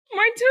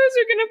toes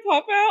are gonna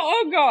pop out.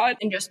 Oh God.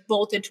 And just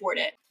bolted toward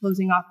it.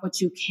 Closing off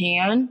what you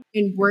can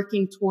and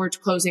working towards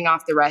closing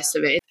off the rest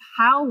of it.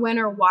 How, when,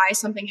 or why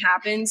something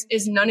happens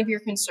is none of your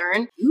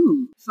concern.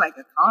 Ooh, it's like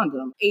a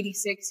condom.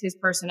 86, his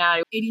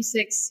personality.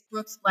 86,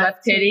 Brooke's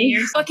left titty.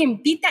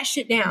 Fucking beat that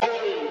shit down.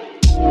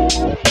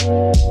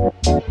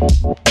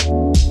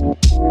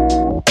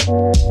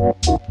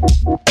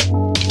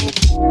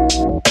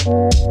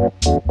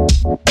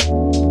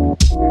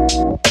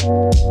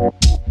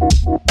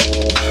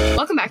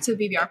 Welcome back to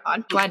the BBR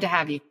pod. Glad to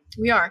have you.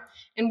 We are.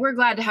 And we're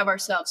glad to have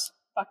ourselves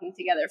fucking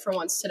together for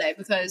once today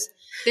because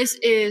this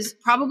is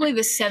probably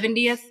the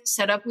 70th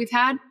setup we've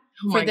had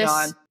for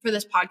this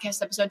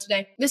podcast episode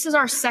today. This is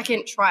our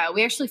second trial.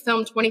 We actually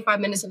filmed 25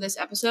 minutes of this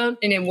episode.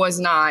 And it was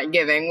not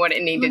giving what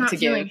it needed to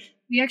give.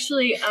 We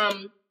actually,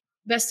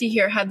 Bestie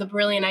here had the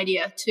brilliant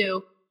idea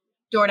to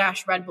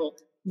DoorDash Red Bull.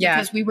 Yeah.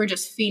 Because we were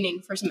just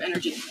fiending for some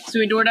energy. So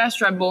we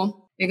DoorDash Red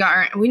Bull.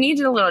 We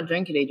needed a little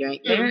drinkity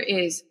drink. There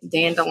is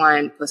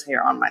dandelion puss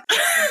hair on my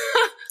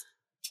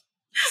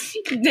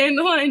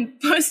dandelion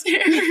puss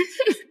hair.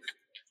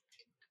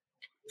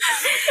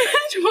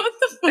 What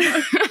the fuck?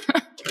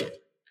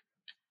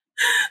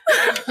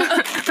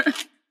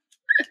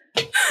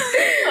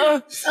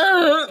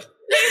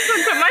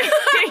 Look at my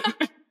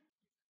face.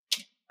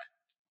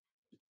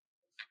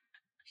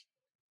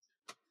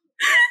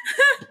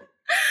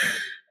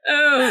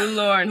 Oh,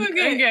 Lord.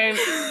 Okay.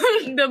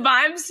 The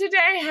vibes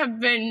today have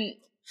been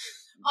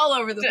all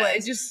over the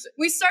place.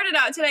 We started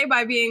out today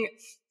by being,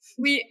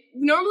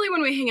 normally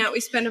when we hang out, we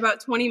spend about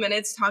 20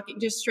 minutes talking,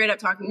 just straight up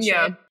talking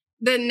shit.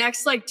 The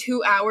next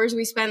 2 hours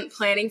we spent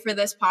planning for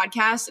this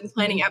podcast and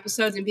planning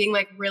episodes and being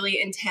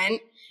really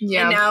intent.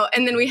 Yeah.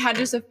 And then we had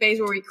just a phase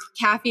where we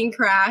caffeine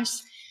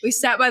crashed. We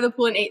sat by the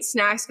pool and ate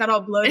snacks, got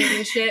all bloated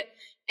and shit.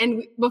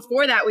 And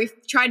before that, we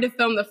tried to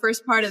film the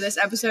first part of this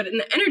episode, and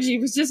the energy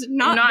was just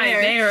not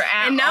there at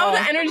all. And now the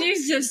energy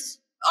is just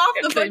off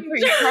the fucking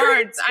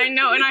charts. I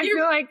know, and I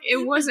feel like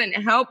it wasn't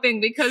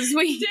helping because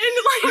we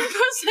didn't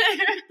puss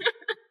hair.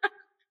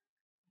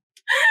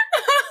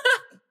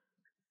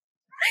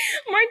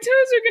 My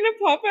toes are gonna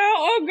pop out.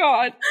 Oh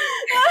God.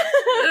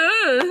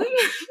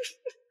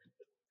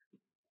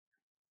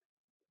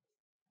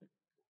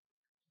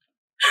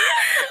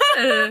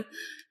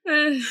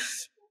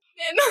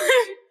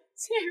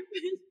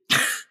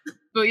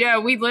 But yeah,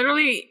 we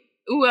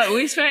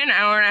spent an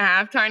hour and a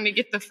half trying to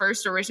get the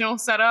first original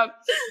setup,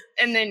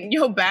 and then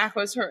your back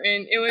was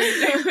hurting. It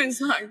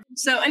was like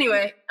so.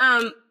 Anyway,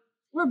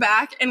 we're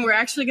back, and we're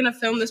actually gonna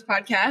film this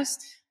podcast.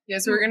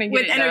 Yes, we're gonna get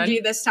with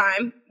energy this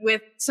time,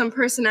 with some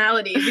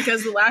personality,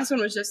 because the last one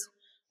was just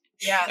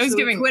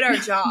we quit our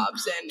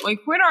jobs and we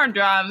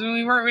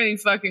weren't really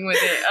fucking with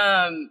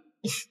it.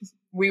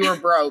 We were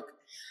broke.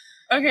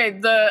 Okay,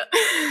 the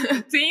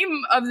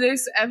theme of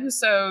this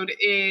episode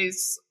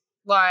is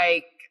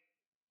the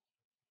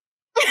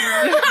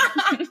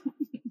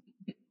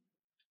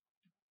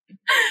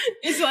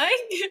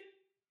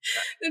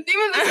theme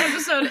of this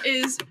episode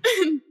is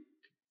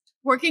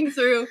working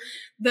through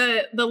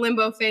the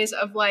limbo phase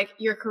of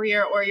your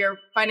career or your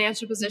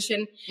financial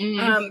position,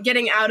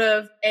 getting out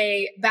of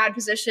a bad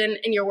position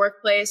in your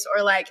workplace,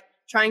 or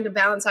trying to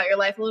balance out your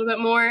life a little bit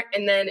more,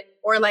 and then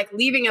or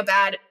leaving a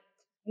bad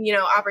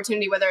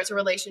opportunity, whether it's a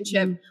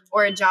relationship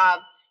or a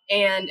job,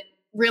 and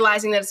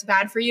realizing that it's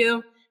bad for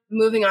you,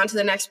 moving on to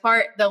the next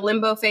part, the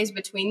limbo phase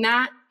between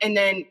that, and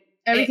then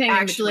everything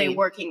actually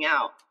working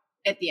out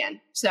at the end.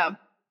 So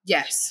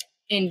yes,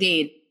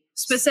 indeed.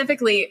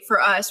 Specifically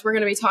for us, we're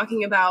going to be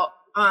talking about,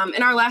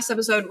 in our last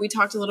episode, we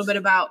talked a little bit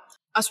about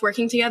us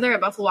working together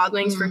at Buffalo Wild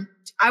Wings.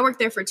 I worked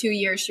there for 2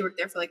 years. She worked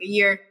there for a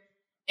year.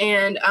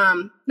 And,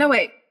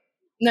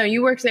 No,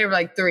 you worked there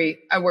for 3.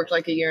 I worked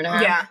a year and a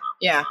half.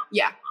 Yeah.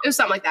 It was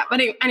something like that.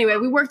 But anyway,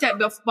 we worked at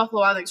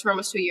Buffalo Wild Wings for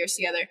almost 2 years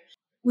together.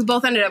 We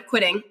both ended up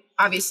quitting,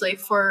 obviously,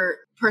 for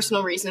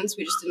personal reasons.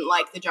 We just didn't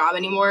like the job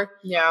anymore.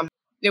 Yeah.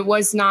 It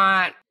was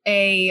not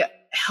a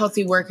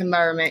healthy work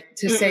environment,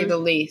 to say the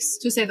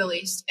least. To say the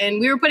least.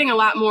 And we were putting a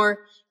lot more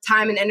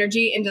time and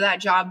energy into that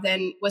job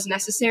than was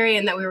necessary,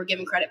 and that we were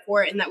given credit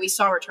for, and that we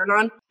saw a return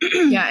on.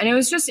 Yeah, and it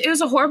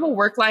was a horrible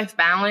work-life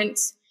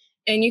balance.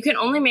 And you can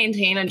only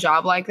maintain a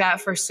job like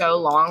that for so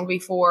long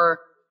before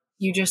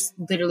you just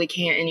literally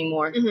can't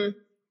anymore. And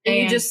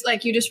you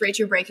just reach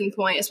your breaking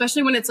point,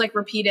 especially when it's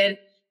repeated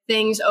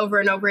things over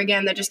and over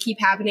again that just keep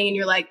happening. And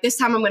you're like, this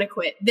time I'm going to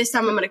quit. This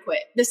time I'm going to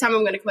quit. This time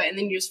I'm going to quit. And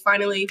then you just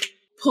finally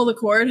pull the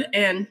cord.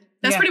 And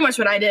that's pretty much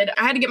what I did.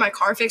 I had to get my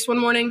car fixed one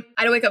morning.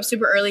 I had to wake up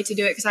super early to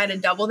do it because I had a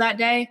double that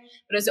day.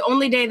 But it was the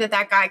only day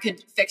that guy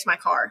could fix my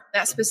car.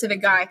 That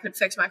specific guy could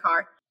fix my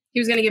car. He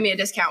was going to give me a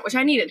discount, which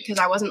I needed because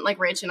I wasn't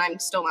rich, and I'm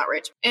still not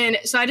rich. And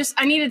so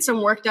I needed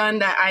some work done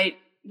that I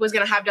was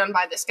going to have done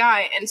by this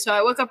guy. And so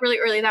I woke up really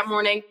early that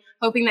morning,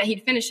 hoping that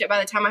he'd finish it by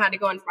the time I had to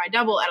go in for my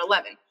double at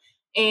 11.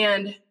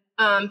 And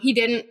he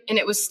didn't. And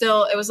it was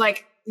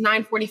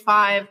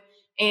 9:45,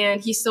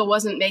 and he still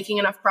wasn't making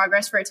enough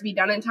progress for it to be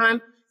done in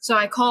time. So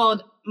I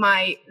called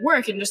my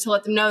work and just to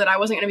let them know that I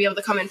wasn't going to be able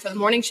to come in for the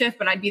morning shift,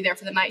 but I'd be there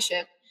for the night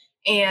shift.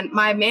 And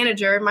my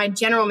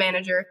general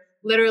manager,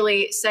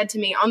 literally said to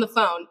me on the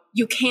phone,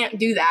 "You can't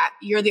do that.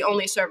 You're the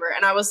only server."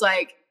 And I was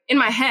like, in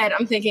my head,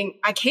 I'm thinking,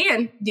 I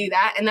can do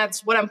that. And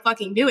that's what I'm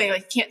fucking doing.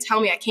 Like, you can't tell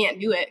me I can't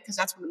do it because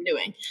that's what I'm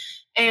doing.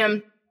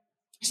 And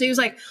so he was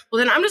like, "Well,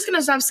 then I'm just going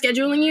to stop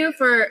scheduling you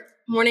for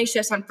morning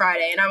shifts on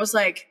Friday." And I was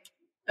like,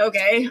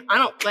 okay, I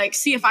don't like,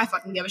 see if I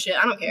fucking give a shit.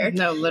 I don't care.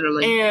 No,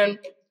 literally. And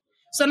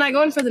so then I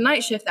go in for the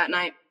night shift that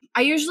night.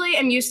 I usually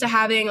am used to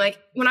having, like,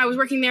 when I was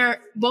working there,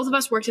 both of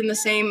us worked in the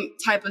same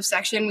type of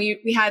section.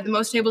 We had the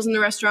most tables in the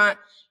restaurant,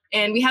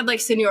 and we had, like,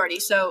 seniority.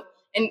 So,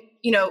 and,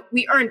 you know,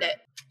 we earned it.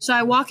 So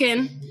I walk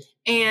in,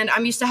 and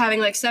I'm used to having,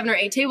 like, 7 or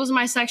 8 tables in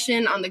my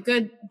section on the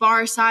good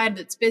bar side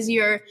that's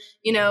busier,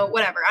 you know,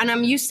 whatever. And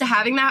I'm used to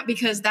having that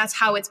because that's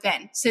how it's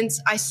been since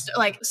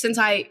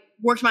I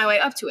worked my way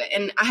up to it.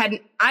 And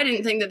I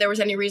didn't think that there was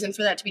any reason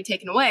for that to be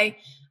taken away,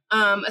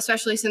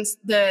 especially since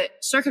the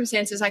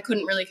circumstances I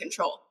couldn't really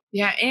control.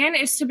 Yeah, and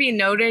it's to be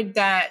noted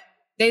that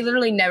they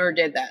literally never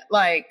did that.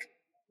 Like,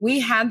 we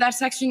had that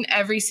section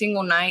every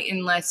single night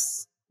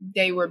unless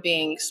they were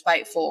being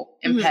spiteful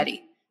and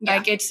petty. Yeah.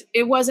 Like,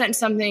 it wasn't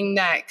something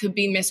that could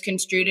be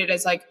misconstrued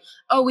as like,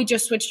 oh, we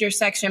just switched your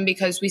section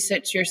because we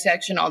switch your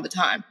section all the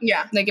time.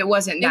 Yeah. Like, it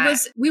wasn't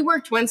that. We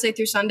worked Wednesday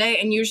through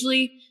Sunday, and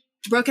usually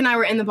Brooke and I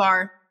were in the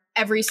bar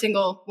every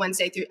single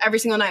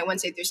night,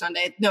 Wednesday through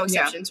Sunday. No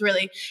exceptions,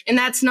 really. And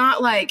that's not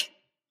like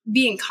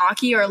being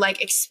cocky or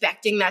like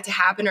expecting that to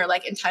happen or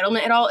like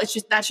entitlement at all.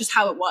 That's just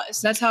how it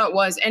was. That's how it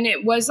was. And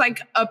it was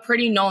like a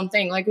pretty known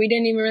thing. Like, we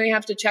didn't even really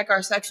have to check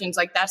our sections.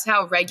 Like, that's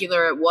how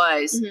regular it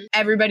was. Mm-hmm.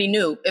 Everybody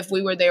knew if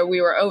we were there,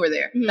 we were over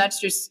there. Mm-hmm. That's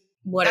just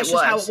what it was. That's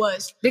just how it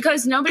was.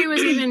 Because nobody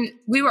was even,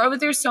 we were over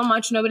there so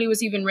much, nobody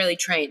was even really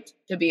trained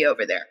to be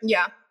over there.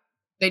 Yeah.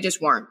 They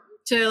just weren't.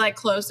 To like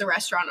close the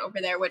restaurant over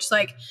there, which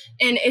like,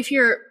 and if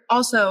you're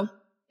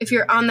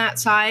on that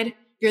side,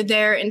 you're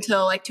there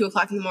until like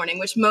 2:00 in the morning,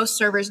 which most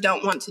servers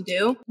don't want to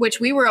do, which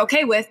we were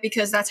okay with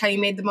because that's how you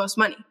made the most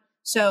money.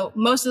 So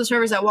most of the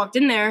servers that walked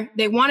in there,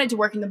 they wanted to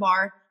work in the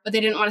bar, but they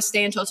didn't want to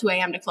stay until 2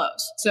 a.m. to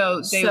close.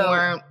 So they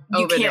weren't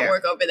over there. You can't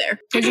work over there.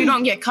 Because you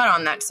don't get cut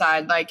on that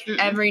side. Like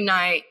every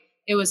night,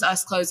 it was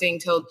us closing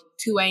till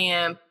 2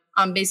 a.m.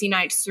 On busy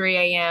nights, 3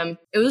 a.m.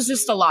 It was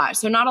just a lot.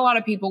 So not a lot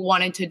of people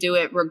wanted to do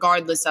it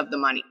regardless of the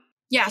money.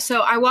 Yeah, so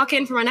I walk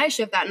in for my night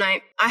shift that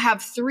night. I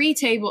have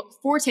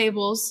 4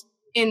 tables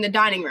in the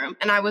dining room.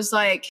 And I was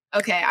like,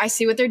 okay, I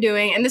see what they're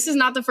doing. And this is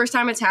not the first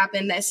time it's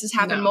happened. This has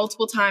happened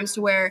multiple times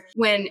to where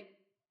when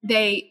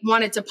they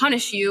wanted to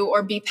punish you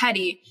or be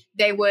petty,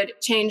 they would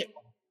change,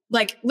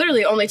 like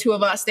literally only 2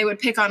 of us. They would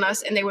pick on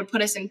us and they would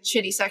put us in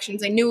shitty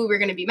sections. They knew we were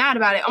going to be mad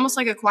about it, almost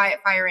like a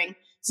quiet firing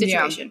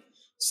situation. Yeah.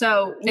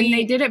 So and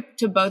they did it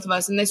to both of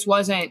us. And this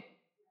wasn't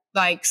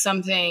like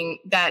something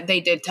that they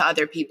did to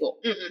other people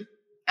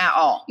at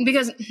all.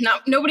 Because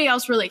nobody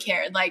else really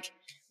cared. Like,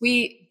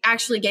 we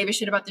actually gave a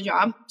shit about the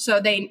job. So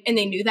they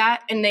knew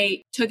that, and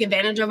they took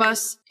advantage of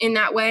us in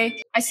that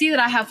way. I see that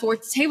I have 4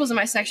 tables in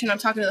my section. I'm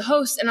talking to the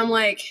host and I'm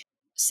like,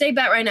 say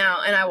bet right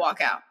now. And I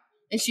walk out.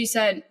 And she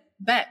said,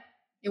 bet.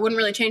 It wouldn't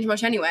really change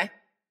much anyway.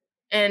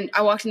 And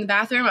I walked in the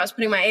bathroom. I was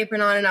putting my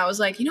apron on and I was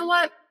like, you know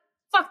what?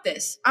 Fuck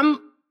this.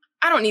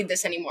 I don't need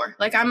this anymore.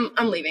 Like, I'm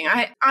leaving.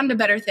 On to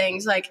better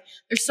things. Like,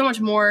 there's so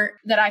much more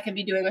that I could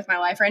be doing with my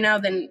life right now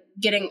than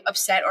getting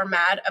upset or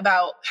mad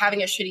about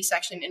having a shitty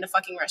section in a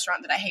fucking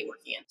restaurant that I hate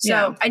working in.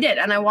 So I did.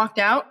 And I walked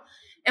out.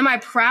 Am I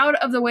proud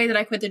of the way that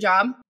I quit the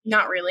job?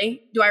 Not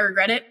really. Do I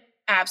regret it?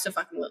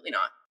 Abso-fucking-lutely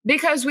not.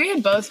 Because we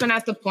had both been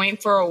at the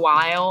point for a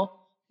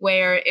while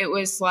where it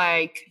was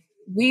like,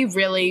 we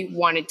really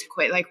wanted to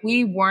quit. Like,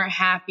 we weren't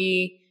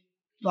happy.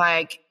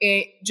 Like,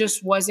 it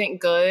just wasn't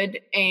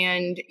good.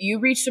 And you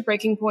reached a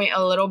breaking point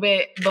a little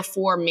bit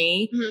before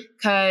me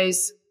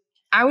because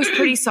I was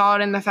pretty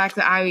solid in the fact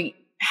that I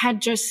had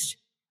just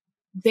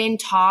been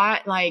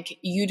taught, like,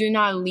 you do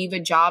not leave a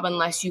job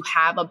unless you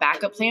have a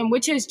backup plan,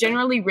 which is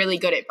generally really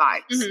good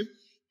advice.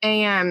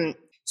 And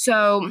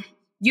so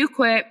you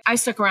quit. I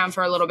stuck around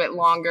for a little bit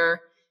longer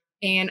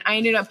and I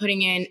ended up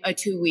putting in a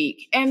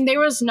 2-week. And there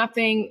was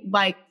nothing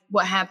like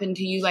what happened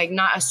to you, like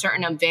not a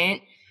certain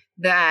event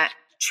that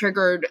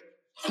triggered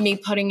me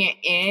putting it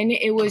in.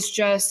 It was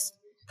just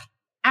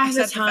at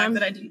the time the fact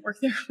that I didn't work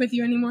there with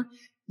you anymore.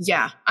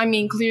 Yeah. I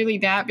mean, clearly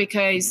that,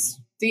 because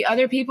the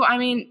other people, I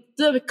mean,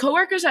 the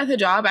coworkers at the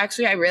job,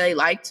 actually, I really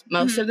liked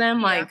most of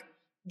them. Like,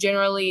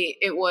 generally,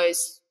 it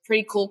was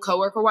pretty cool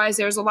coworker wise.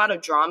 There was a lot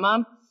of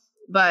drama,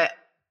 but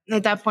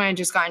at that point, I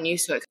just gotten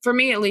used to it. For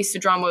me, at least, the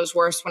drama was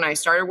worse when I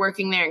started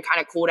working there and kind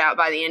of cooled out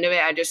by the end of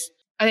it.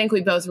 I think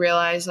we both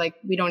realized, like,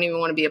 we don't even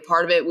want to be a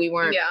part of it. We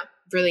weren't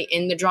really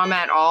in the drama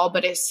at all,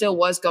 but it still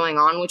was going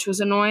on, which was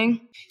annoying.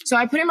 So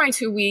I put in my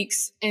 2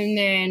 weeks, and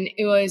then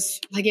it was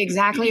like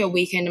exactly a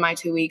week into my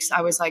 2 weeks,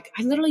 I was like,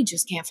 I literally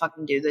just can't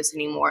fucking do this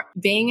anymore.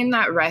 Being in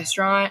that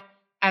restaurant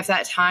at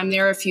that time,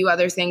 there were a few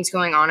other things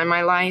going on in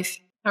my life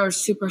that were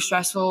super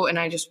stressful, and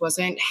I just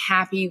wasn't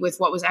happy with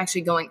what was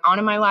actually going on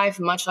in my life,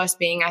 much less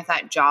being at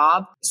that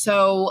job.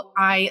 So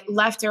I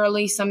left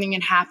early. Something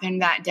had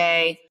happened that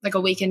day, like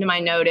a week into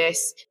my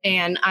notice,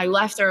 and I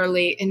left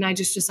early, and I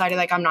just decided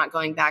like I'm not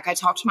going back. I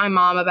talked to my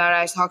mom about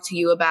it. I talked to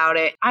you about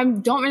it. I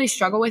don't really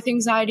struggle with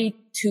anxiety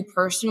too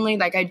personally.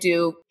 Like I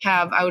do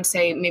have, I would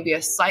say, maybe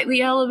a slightly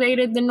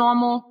elevated than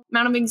normal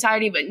amount of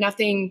anxiety, but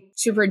nothing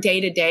super day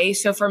to day.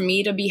 So for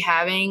me to be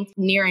having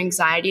near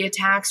anxiety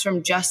attacks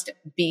from just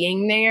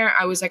being there,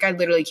 I was like, I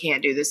literally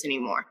can't do this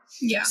anymore.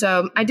 Yeah.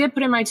 So I did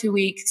put in my 2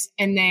 weeks,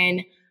 and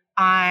then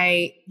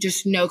I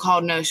just no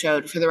called, no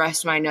showed for the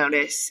rest of my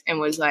notice and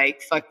was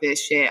like, fuck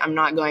this shit. I'm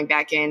not going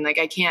back in. Like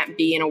I can't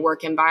be in a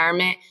work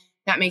environment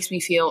that makes me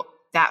feel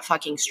that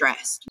fucking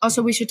stressed.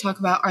 Also, we should talk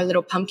about our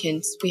little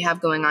pumpkins we have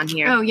going on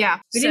here. Oh yeah.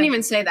 We didn't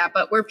even say that,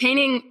 but we're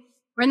in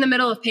the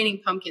middle of painting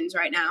pumpkins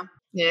right now.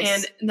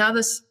 Yes. And now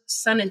the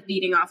sun is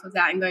beating off of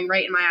that and going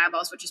right in my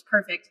eyeballs, which is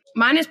perfect.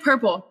 Mine is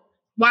purple.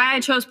 Why I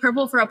chose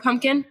purple for a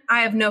pumpkin,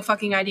 I have no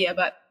fucking idea,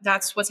 but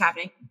that's what's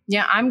happening.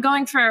 Yeah, I'm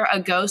going for a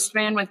ghost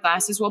man with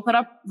glasses. We'll put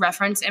up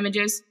reference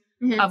images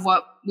of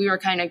what we were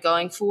kind of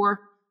going for,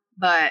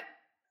 but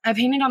I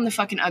painted on the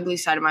fucking ugly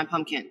side of my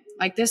pumpkin.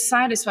 Like this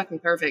side is fucking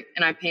perfect,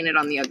 and I painted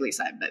on the ugly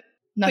side, but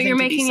nothing you're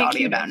to making be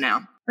salty about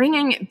now.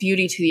 Bringing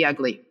beauty to the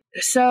ugly.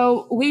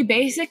 So we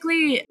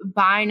basically,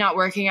 by not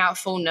working out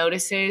full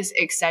notices,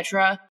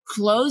 etc.,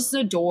 closed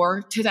the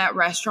door to that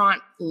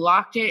restaurant,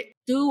 locked it,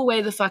 threw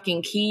away the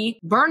fucking key,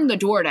 burned the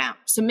door down,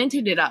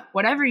 cemented it up,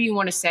 whatever you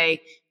want to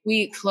say.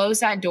 We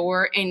closed that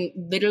door and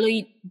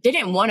literally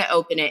didn't want to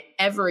open it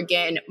ever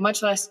again,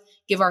 much less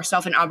give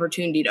ourselves an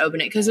opportunity to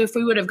open it. Because if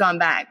we would have gone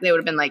back, they would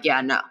have been like,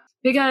 yeah, no.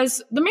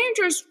 Because the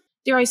managers,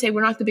 dare I say,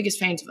 we're not the biggest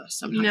fans of us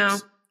sometimes. No.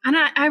 And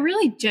I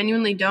really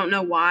genuinely don't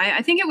know why.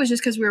 I think it was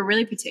just because we were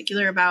really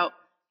particular about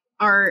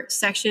our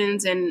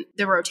sections and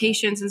the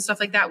rotations and stuff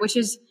like that, which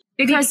is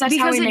because that's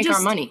how we make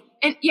our money.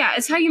 And yeah,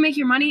 it's how you make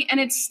your money. And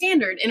it's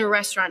standard in a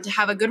restaurant to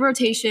have a good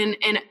rotation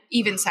and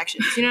even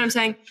sections. You know what I'm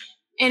saying?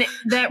 And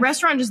that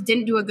restaurant just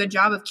didn't do a good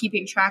job of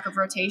keeping track of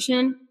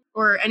rotation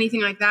or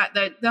anything like that.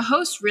 The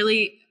hosts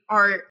really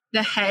are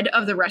the head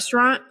of the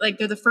restaurant. Like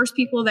they're the first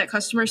people that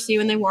customers see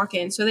when they walk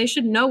in. So they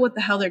should know what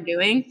the hell they're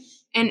doing.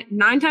 And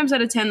 9 times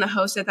out of 10, the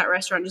hosts at that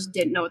restaurant just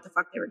didn't know what the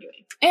fuck they were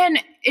doing. And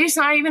it's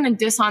not even a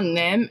diss on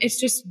them. It's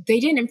just they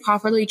didn't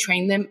properly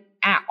train them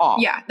at all.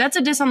 Yeah, that's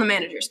a diss on the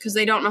managers because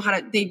they don't know how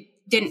to, they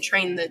didn't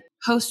train the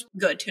host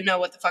good to know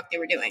what the fuck they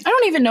were doing. I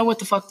don't even know what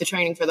the fuck the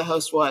training for the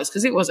host was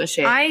because it wasn't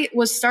shit. I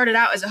was started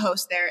out as a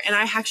host there, and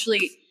I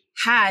actually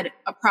had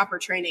a proper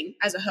training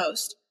as a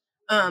host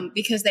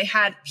because they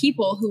had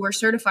people who were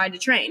certified to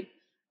train.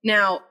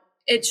 Now,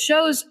 it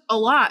shows a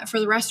lot for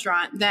the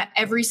restaurant that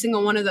every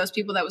single one of those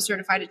people that was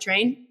certified to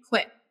train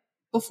quit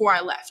before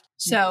I left.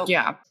 So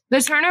yeah,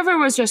 the turnover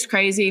was just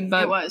crazy,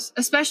 but it was,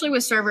 especially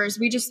with servers.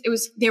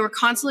 They were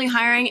constantly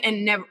hiring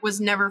and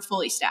never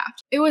fully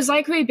staffed. It was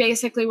like we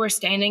basically were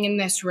standing in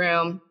this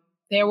room.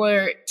 There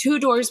were 2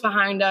 doors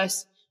behind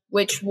us,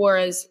 which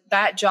was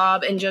that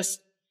job and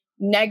just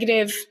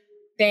negative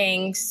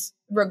things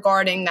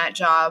regarding that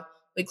job.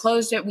 We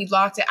closed it. We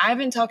locked it. I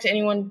haven't talked to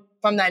anyone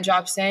from that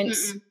job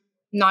since.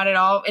 Not at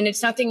all. And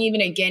it's nothing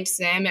even against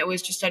them. It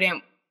was just I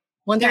didn't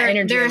want that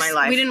energy in my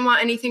life. We didn't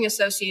want anything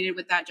associated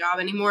with that job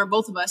anymore,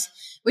 both of us,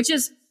 which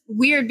is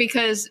weird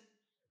because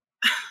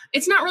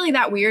it's not really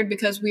that weird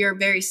because we are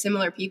very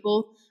similar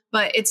people,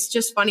 but it's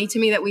just funny to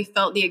me that we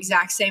felt the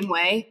exact same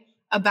way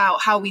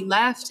about how we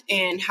left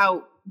and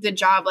how the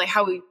job, like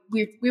how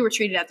we were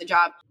treated at the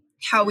job,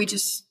 how we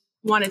just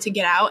wanted to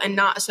get out and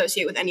not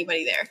associate with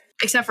anybody there,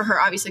 except for her,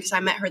 obviously, because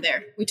I met her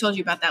there. We told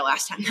you about that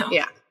last time, though.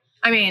 Yeah.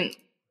 I mean,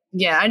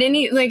 yeah, I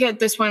didn't, like, at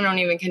this point, I don't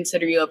even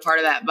consider you a part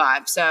of that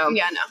vibe. So,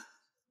 yeah, no.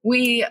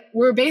 We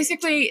were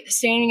basically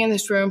standing in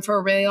this room for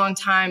a really long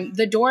time.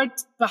 The door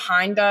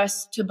behind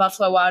us to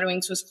Buffalo Wild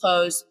Wings was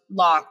closed,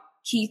 locked,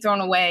 key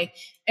thrown away.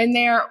 And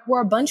there were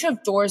a bunch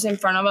of doors in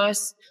front of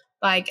us.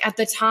 Like, at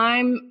the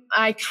time,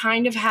 I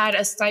kind of had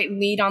a slight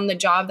lead on the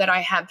job that I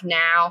have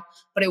now,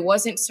 but it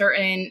wasn't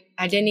certain.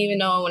 I didn't even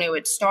know when it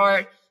would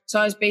start. So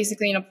I was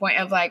basically in a point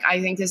of, like, I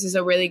think this is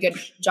a really good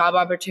job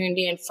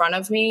opportunity in front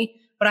of me,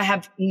 but I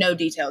have no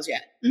details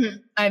yet.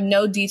 I have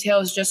no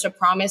details, just a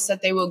promise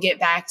that they will get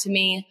back to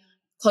me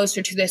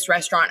closer to this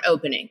restaurant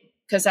opening.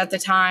 Because at the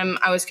time,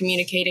 I was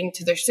communicating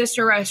to their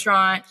sister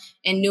restaurant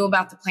and knew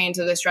about the plans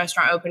of this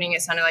restaurant opening.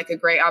 It sounded like a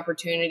great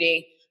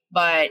opportunity,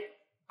 but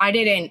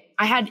I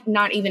had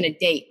not even a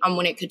date on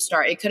when it could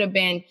start. It could have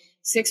been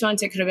 6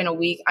 months. It could have been a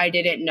week. I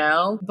didn't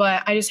know,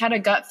 but I just had a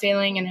gut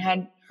feeling and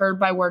had heard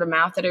by word of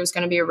mouth that it was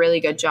going to be a really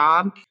good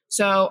job.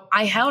 So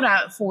I held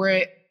out for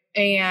it.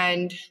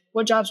 And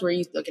what jobs were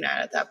you looking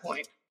at that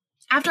point?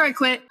 After I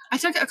quit, I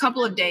took a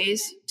couple of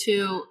days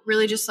to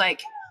really just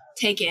like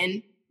take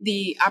in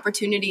the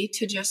opportunity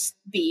to just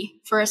be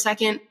for a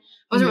second.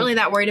 I wasn't really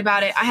that worried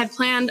about it. I had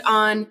planned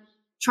on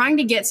trying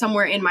to get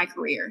somewhere in my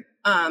career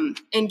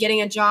and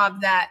getting a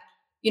job that,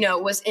 you know,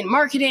 was in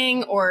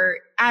marketing or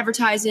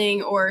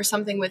advertising or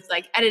something with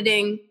like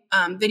editing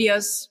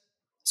videos,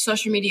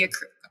 social media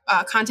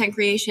content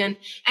creation,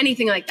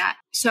 anything like that.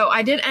 So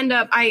I did end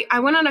up, I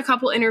went on a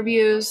couple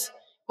interviews,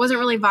 wasn't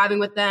really vibing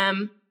with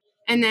them.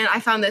 And then I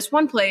found this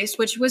one place,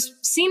 which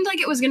seemed like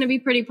it was going to be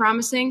pretty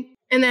promising.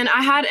 And then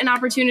I had an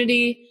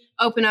opportunity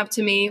open up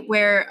to me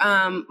where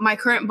my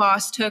current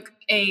boss took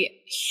a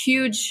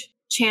huge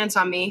chance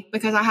on me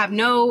because I have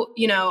no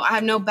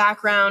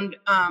background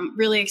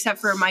really except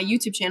for my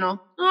YouTube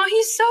channel. Oh,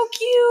 he's so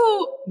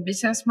cute.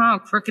 Bitch, that smile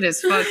crooked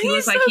as fuck. He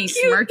looks like he's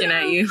smirking though.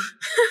 At you.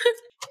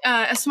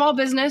 A small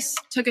business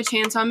took a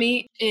chance on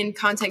me in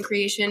content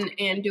creation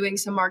and doing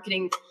some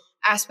marketing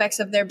aspects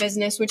of their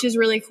business, which is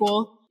really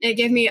cool. It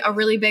gave me a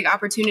really big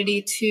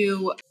opportunity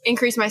to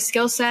increase my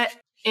skill set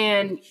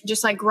and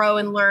just like grow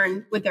and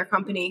learn with their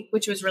company,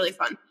 which was really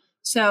fun.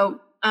 So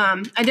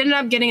I did end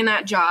up getting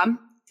that job.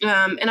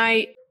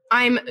 And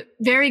I'm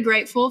very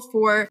grateful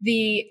for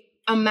the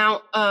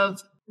amount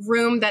of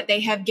room that they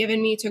have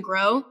given me to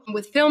grow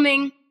with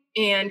filming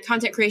and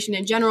content creation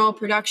in general,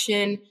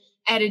 production,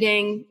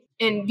 editing,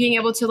 and being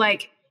able to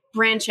like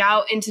branch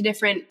out into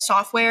different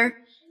software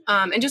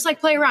and just like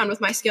play around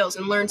with my skills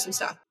and learn some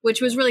stuff,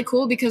 which was really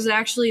cool because it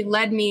actually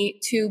led me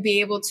to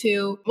be able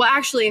to, well,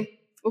 actually,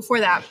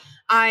 before that,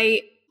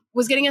 I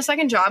was getting a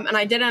second job, and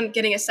I did end up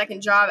getting a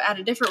second job at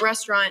a different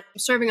restaurant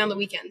serving on the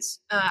weekends.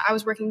 I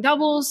was working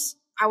doubles.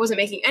 I wasn't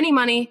making any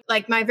money.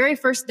 Like my very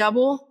first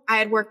double, I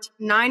had worked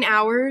 9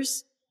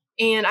 hours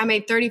and I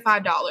made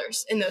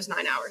 $35 in those 9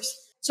 hours.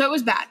 So it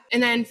was bad.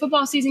 And then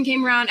football season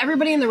came around.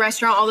 Everybody in the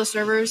restaurant, all the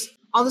servers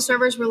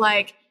were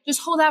like,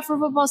 just hold out for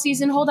football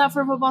season. Hold out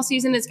for football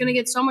season. It's going to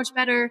get so much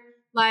better.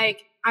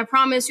 Like, I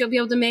promise you'll be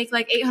able to make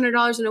like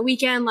 $800 in a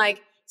weekend.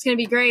 Like, it's going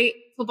to be great.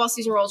 Football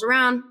season rolls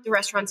around. The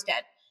restaurant's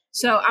dead.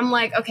 So I'm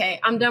like, okay,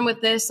 I'm done with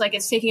this. Like,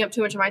 it's taking up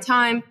too much of my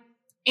time.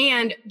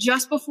 And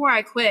just before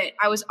I quit,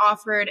 I was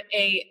offered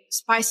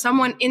by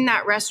someone in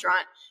that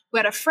restaurant who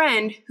had a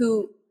friend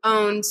who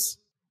owns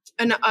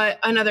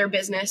another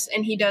business,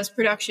 and he does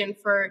production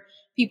for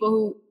people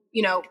who,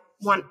 you know,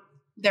 want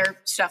their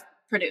stuff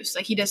produced.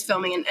 Like he does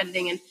filming and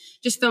editing and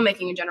just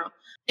filmmaking in general.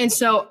 And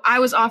so I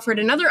was offered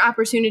another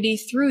opportunity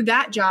through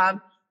that job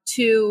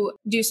to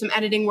do some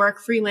editing work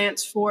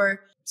freelance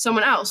for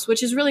someone else,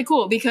 which is really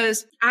cool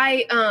because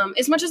I,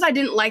 as much as I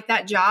didn't like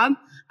that job,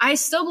 I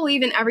still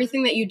believe in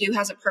everything that you do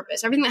has a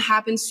purpose. Everything that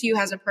happens to you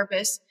has a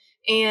purpose.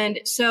 And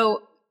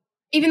so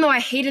even though I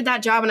hated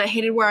that job and I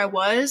hated where I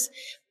was,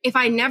 if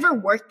I never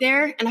worked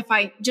there and if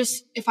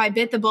I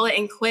bit the bullet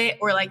and quit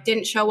or like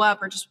didn't show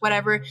up or just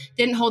whatever,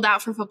 didn't hold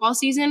out for football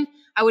season,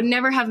 I would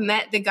never have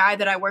met the guy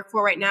that I work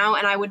for right now.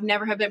 And I would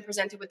never have been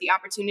presented with the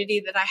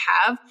opportunity that I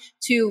have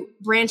to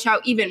branch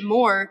out even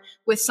more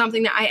with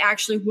something that I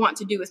actually want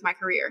to do with my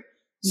career.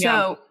 Yeah.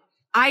 So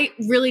I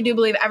really do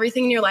believe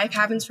everything in your life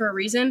happens for a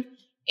reason.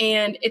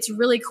 And it's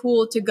really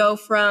cool to go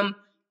from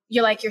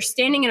you're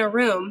standing in a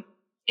room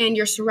and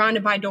you're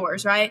surrounded by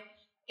doors, right?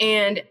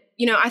 And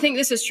you know, I think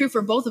this is true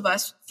for both of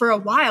us for a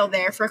while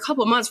there, for a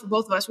couple of months for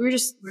both of us. We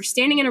were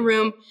standing in a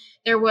room.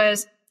 There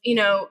was, you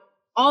know,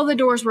 all the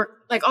doors were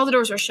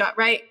shut,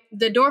 right?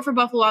 The door for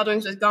Buffalo Wild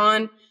Wings was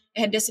gone.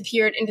 It had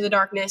disappeared into the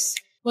darkness.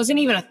 Wasn't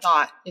even a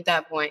thought at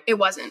that point. It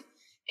wasn't.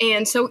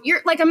 And so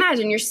you're like,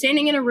 imagine you're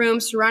standing in a room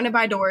surrounded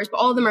by doors, but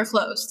all of them are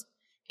closed.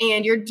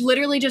 And you're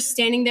literally just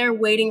standing there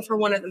waiting for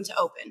one of them to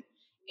open.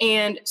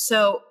 And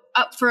so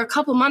up for a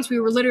couple months,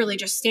 we were literally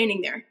just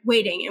standing there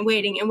waiting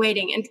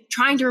and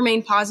trying to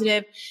remain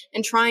positive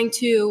and trying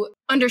to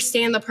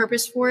understand the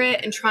purpose for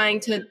it and trying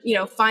to, you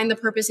know, find the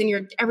purpose in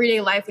your everyday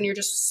life when you're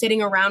just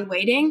sitting around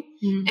waiting.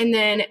 Mm-hmm. And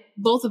then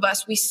both of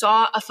us, we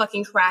saw a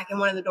fucking crack in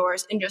one of the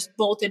doors and just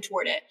bolted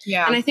toward it.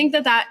 Yeah. And I think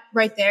that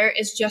right there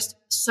is just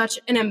such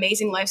an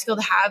amazing life skill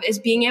to have, is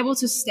being able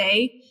to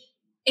stay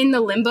in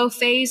the limbo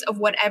phase of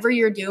whatever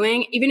you're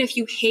doing, even if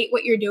you hate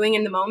what you're doing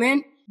in the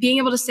moment, being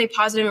able to stay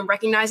positive and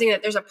recognizing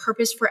that there's a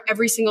purpose for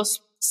every single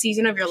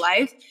season of your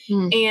life.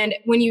 Mm. And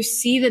when you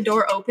see the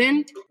door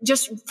open,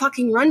 just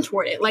fucking run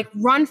toward it. Like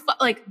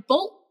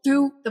bolt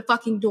through the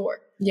fucking door.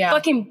 Yeah.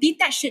 Fucking beat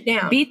that shit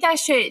down. Beat that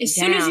shit as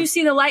soon as you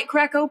see the light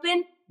crack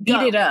open,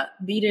 beat it up.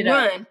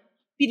 Run.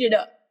 Beat it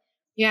up.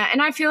 Yeah.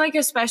 And I feel like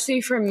especially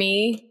for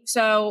me,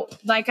 so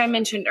like I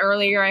mentioned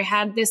earlier, I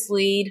had this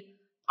lead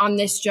on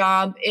this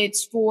job.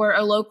 It's for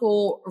a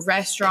local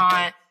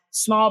restaurant,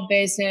 small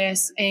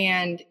business,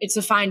 and it's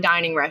a fine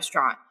dining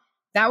restaurant.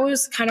 That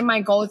was kind of my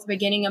goal at the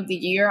beginning of the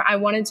year. I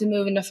wanted to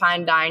move into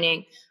fine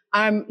dining.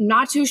 I'm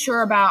not too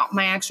sure about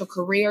my actual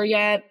career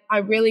yet. I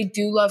really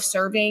do love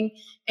serving,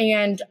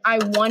 and I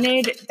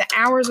wanted the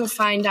hours of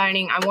fine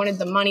dining. I wanted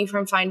the money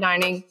from fine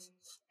dining,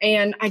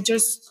 and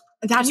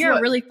you're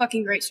a really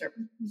fucking great server.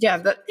 Yeah,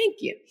 thank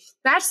you.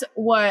 That's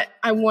what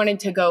I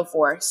wanted to go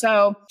for.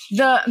 So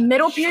the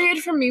middle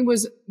period for me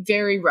was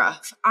very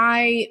rough.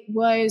 I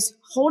was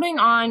holding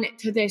on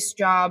to this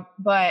job,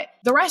 but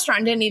the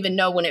restaurant didn't even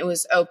know when it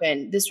was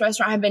open. This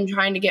restaurant had been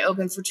trying to get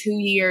open for 2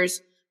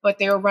 years, but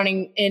they were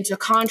running into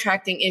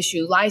contracting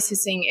issue,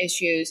 licensing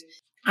issues.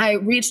 I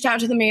reached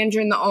out to the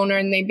manager and the owner,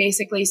 and they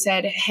basically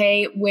said,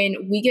 hey,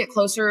 when we get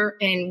closer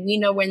and we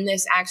know when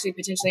this actually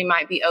potentially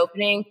might be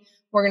opening,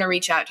 we're going to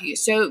reach out to you.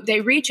 So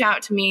they reach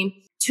out to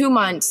me 2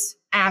 months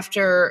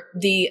after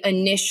the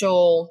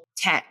initial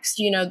text,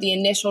 the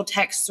initial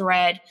text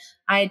thread.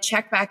 I had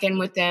checked back in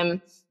with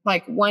them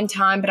like one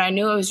time, but I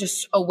knew it was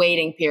just a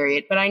waiting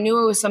period. But I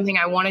knew it was something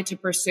I wanted to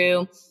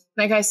pursue.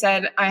 Like I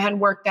said, I had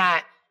worked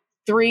at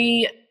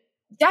 3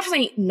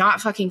 definitely not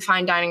fucking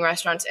fine dining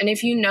restaurants. And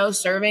if you know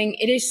serving,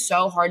 it is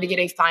so hard to get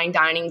a fine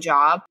dining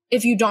job.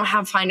 If you don't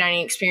have fine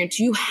dining experience,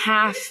 you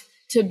have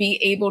to be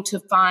able to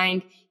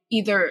find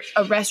either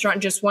a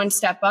restaurant just one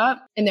step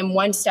up and then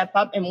one step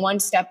up and one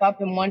step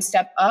up and one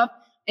step up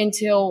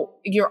until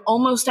you're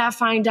almost at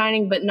fine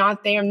dining, but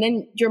not there. And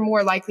then you're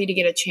more likely to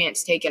get a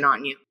chance taken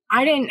on you.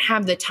 I didn't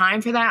have the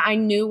time for that. I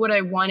knew what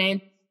I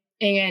wanted,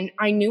 and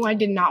I knew I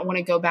did not want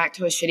to go back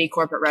to a shitty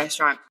corporate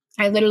restaurant.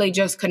 I literally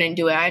just couldn't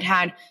do it. I'd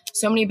had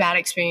so many bad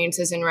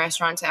experiences in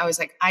restaurants. I was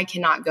like, I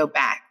cannot go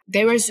back.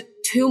 There was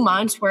 2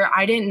 months where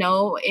I didn't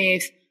know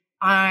if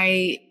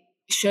I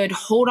should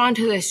hold on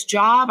to this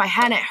job. I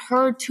hadn't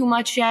heard too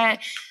much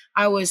yet.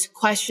 I was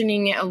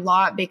questioning it a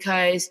lot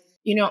because,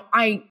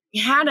 I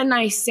had a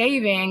nice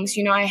savings.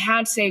 I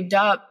had saved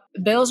up.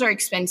 Bills are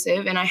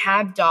expensive and I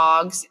have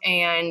dogs,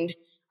 and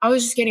I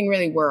was just getting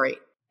really worried.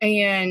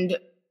 And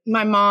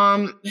my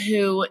mom,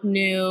 who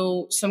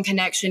knew some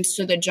connections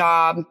to the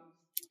job,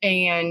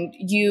 and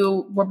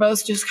you were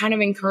both just kind of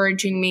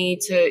encouraging me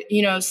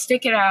to,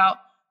 stick it out,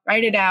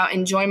 write it out,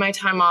 enjoy my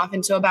time off.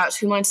 And so about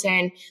 2 months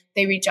in,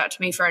 they reached out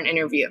to me for an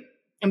interview.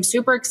 I'm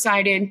super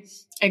excited.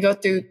 I go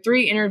through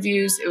 3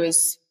 interviews. It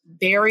was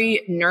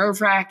very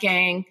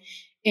nerve-wracking.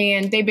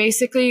 And they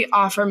basically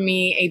offer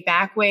me a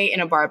back weight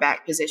and a bar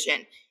back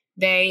position.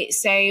 They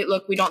say,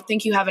 look, we don't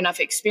think you have enough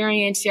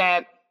experience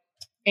yet.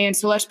 And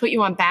so let's put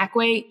you on back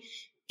weight,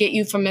 get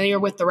you familiar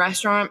with the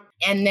restaurant,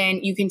 and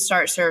then you can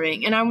start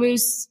serving. And I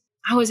was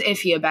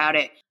iffy about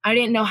it. I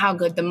didn't know how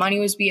good the money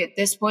was be at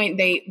this point.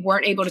 They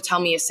weren't able to tell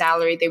me a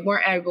salary. They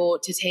weren't able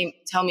to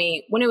tell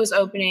me when it was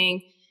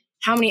opening,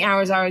 how many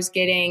hours I was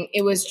getting.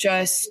 It was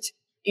just,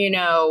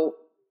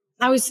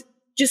 I was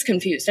just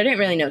confused. I didn't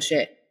really know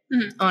shit,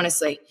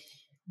 honestly.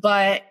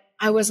 But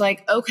I was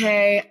like,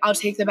 okay, I'll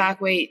take the back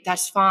weight.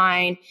 That's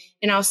fine.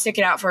 And I'll stick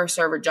it out for a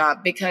server job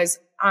because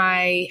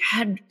I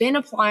had been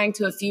applying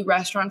to a few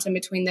restaurants in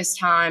between this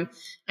time.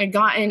 I'd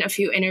gotten a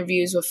few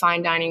interviews with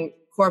fine dining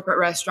corporate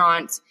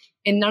restaurants,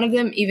 and none of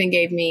them even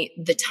gave me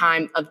the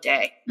time of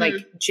day. Like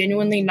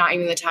genuinely not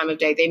even the time of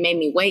day. They made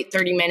me wait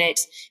 30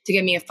 minutes to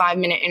give me a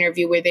 5-minute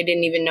interview where they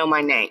didn't even know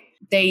my name.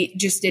 They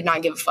just did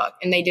not give a fuck,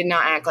 and they did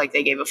not act like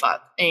they gave a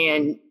fuck.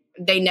 And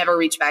they never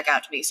reached back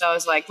out to me. So I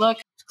was like, look,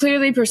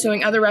 clearly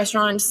pursuing other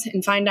restaurants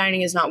and fine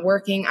dining is not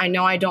working. I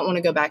know I don't want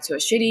to go back to a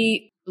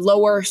shitty,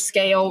 lower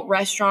scale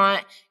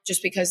restaurant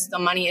just because the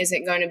money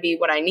isn't going to be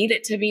what I need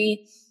it to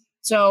be.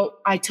 So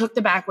I took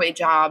the back weight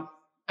job.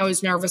 I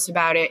was nervous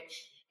about it.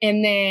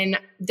 And then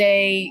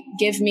they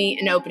give me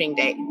an opening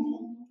date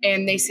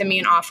and they send me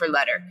an offer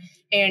letter.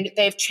 And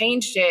they've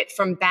changed it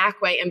from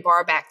back weight and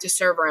bar back to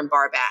server and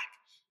bar back.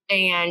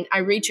 And I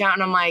reach out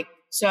and I'm like,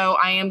 so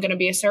I am going to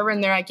be a server?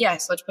 And they're like,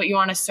 yes, let's put you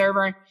on a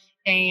server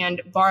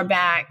and bar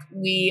back.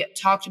 We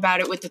talked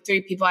about it with the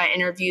 3 people I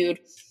interviewed,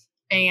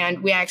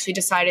 and we actually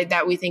decided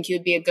that we think you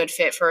would be a good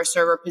fit for a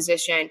server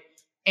position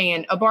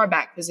and a bar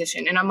back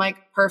position. And I'm like,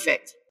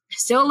 perfect.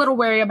 Still a little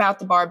wary about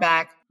the bar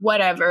back.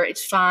 Whatever,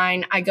 it's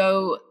fine. I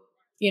go,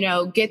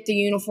 get the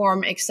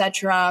uniform,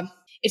 etc.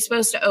 It's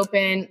supposed to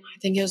open, I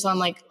think it was on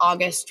like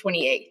August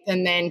 28th.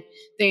 And then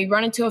they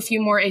run into a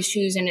few more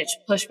issues and it's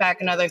pushed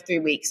back another 3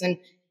 weeks. And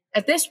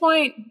at this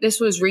point,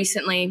 this was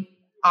recently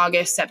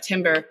August,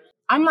 September.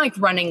 I'm like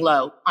running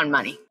low on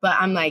money, but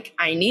I'm like,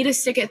 I need to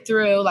stick it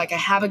through. Like I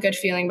have a good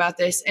feeling about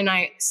this, and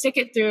I stick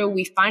it through.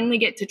 We finally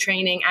get to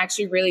training.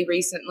 Actually, really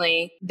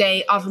recently,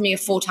 they offer me a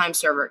full-time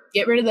server.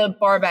 Get rid of the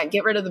bar back,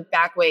 get rid of the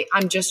back weight.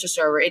 I'm just a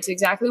server. It's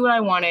exactly what I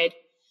wanted.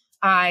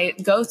 I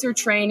go through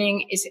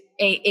training. It's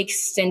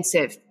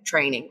extensive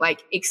training,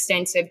 like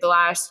extensive. The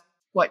last,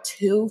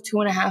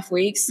 2.5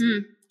 weeks,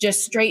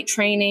 just straight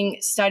training,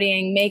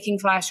 studying, making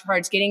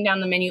flashcards, getting down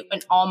the menu,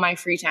 and all my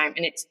free time.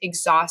 And it's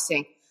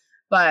exhausting.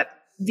 But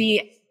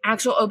the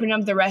actual opening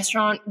of the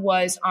restaurant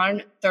was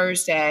on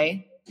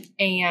Thursday,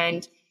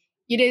 and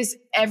it is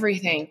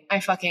everything I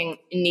fucking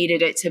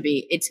needed it to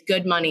be. It's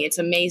good money. It's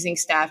amazing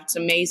staff. It's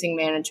amazing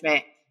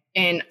management.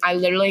 And I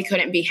literally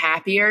couldn't be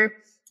happier.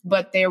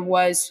 But there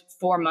was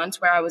 4 months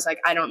where I was like,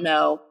 I don't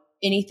know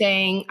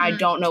anything. I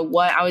don't know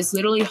what. I was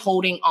literally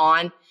holding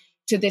on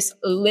to this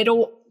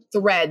little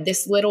thread,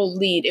 this little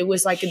lead. It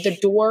was like the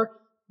door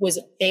was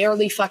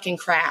barely fucking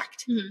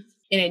cracked.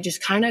 And it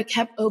just kind of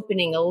kept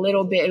opening a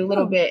little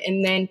bit.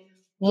 And then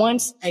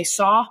once I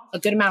saw a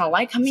good amount of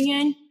light coming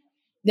in,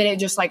 then it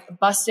just like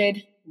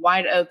busted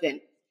wide open.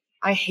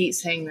 I hate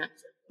saying that.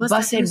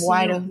 Busted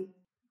wide open.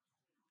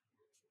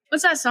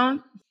 What's that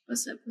song?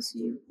 What's that supposed to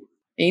do?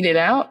 Eat it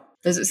out?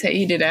 Does it say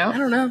eat it out? I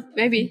don't know.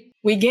 Maybe.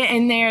 We get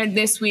in there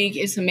this week.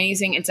 It's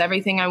amazing. It's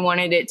everything I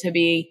wanted it to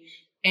be.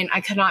 And I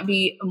could not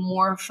be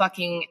more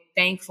fucking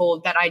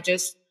thankful that I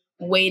just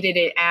waited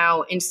it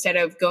out instead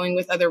of going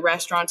with other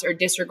restaurants or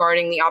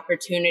disregarding the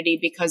opportunity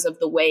because of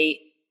the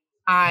wait.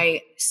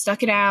 I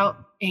stuck it out,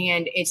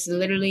 and it's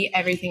literally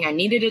everything I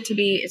needed it to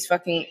be. It's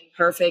fucking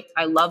perfect.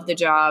 I love the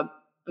job.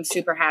 I'm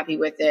super happy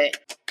with it.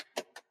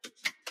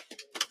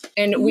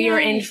 And we are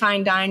in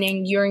fine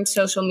dining. You're in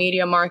social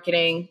media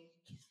marketing.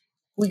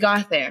 We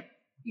got there.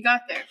 You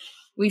got there.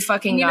 We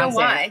fucking got there. You know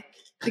why?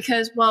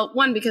 Because, well,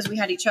 one, because we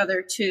had each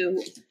other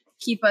to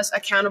keep us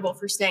accountable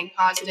for staying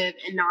positive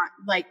and not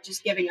like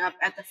just giving up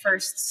at the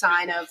first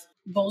sign of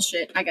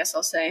bullshit, I guess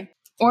I'll say.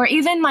 Or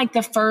even like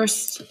the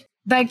first,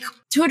 like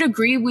to a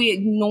degree, we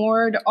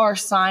ignored our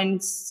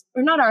signs,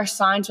 or not our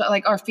signs, but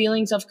like our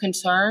feelings of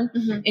concern,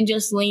 and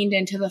just leaned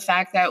into the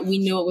fact that we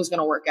knew it was going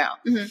to work out.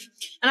 And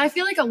I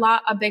feel like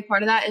a big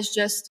part of that is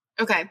just,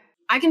 okay,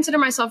 I consider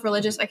myself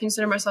religious. I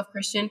consider myself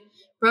Christian.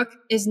 Brooke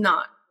is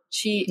not.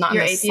 Not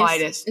you're in the atheist.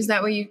 Slightest. Is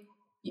that what you?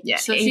 Yeah.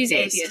 So atheist. She's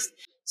atheist.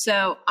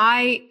 So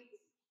I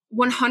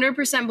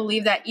 100%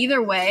 believe that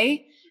either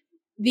way,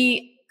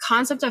 the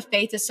concept of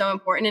faith is so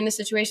important in a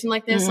situation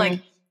like this.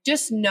 Like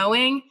just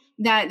knowing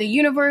that the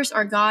universe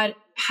or God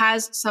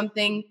has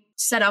something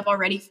set up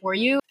already for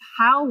you.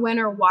 How, when,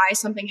 or why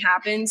something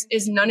happens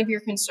is none of your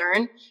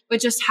concern,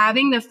 but just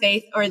having the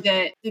faith or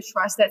the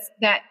trust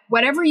that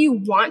whatever you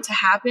want to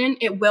happen,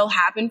 it will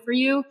happen for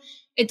you.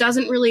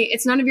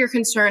 It's none of your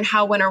concern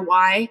how, when, or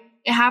why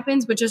it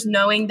happens, but just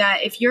knowing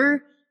that if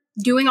you're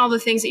doing all the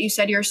things that you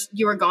said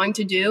you were going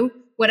to do,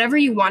 whatever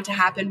you want to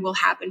happen will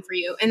happen for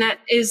you. And that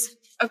is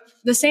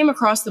the same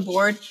across the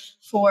board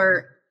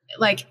for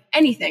like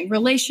anything,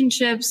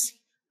 relationships,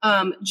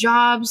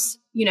 jobs,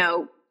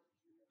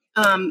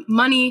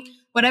 money,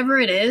 whatever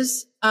it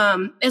is.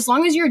 As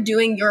long as you're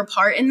doing your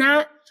part in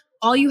that,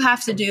 all you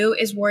have to do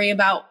is worry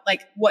about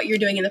like what you're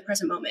doing in the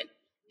present moment.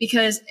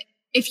 Because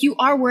if you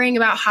are worrying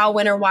about how,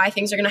 when, or why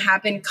things are going to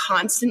happen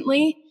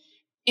constantly,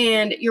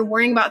 and you're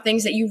worrying about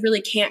things that you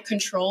really can't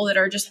control that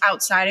are just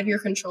outside of your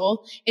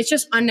control, it's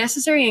just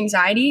unnecessary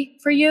anxiety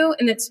for you.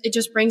 And it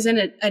just brings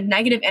in a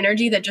negative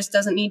energy that just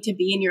doesn't need to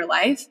be in your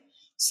life.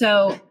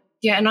 So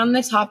yeah. And on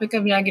the topic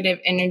of negative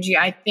energy,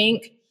 I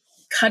think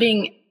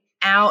cutting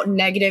out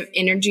negative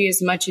energy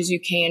as much as you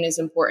can is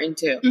important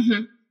too.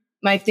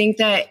 I think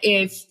that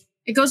if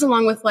it goes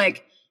along with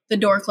like the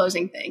door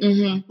closing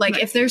thing, like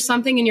if there's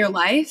something in your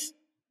life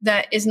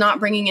that is not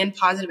bringing in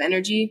positive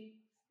energy,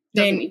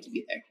 doesn't need to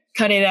be there.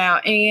 Cut it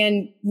out.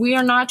 And we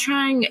are not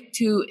trying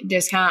to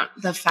discount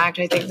the fact,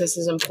 I think this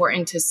is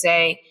important to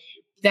say,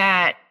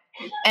 that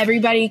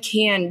everybody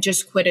can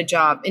just quit a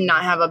job and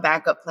not have a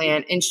backup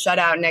plan and shut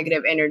out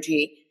negative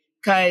energy.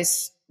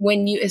 Because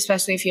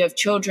especially if you have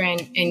children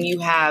and you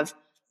have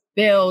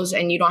bills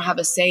and you don't have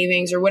a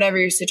savings or whatever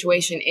your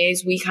situation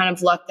is, we kind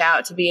of lucked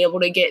out to be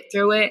able to get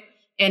through it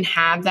and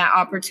have that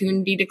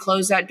opportunity to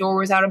close that door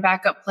without a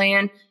backup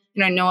plan.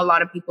 And I know a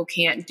lot of people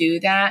can't do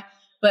that.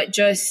 But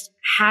just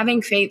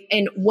having faith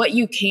in what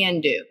you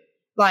can do,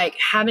 like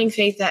having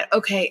faith that,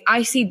 okay,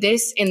 I see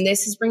this and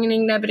this is bringing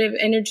in negative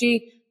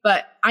energy,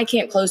 but I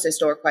can't close this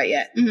door quite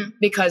yet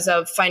because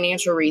of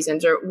financial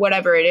reasons or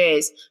whatever it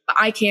is, but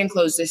I can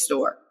close this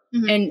door.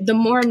 And the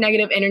more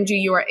negative energy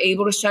you are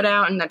able to shut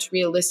out, and that's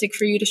realistic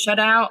for you to shut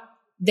out,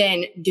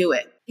 then do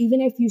it.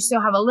 Even if you still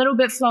have a little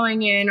bit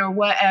flowing in or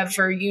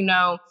whatever,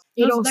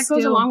 that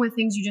goes along with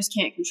things you just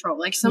can't control.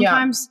 Like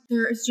sometimes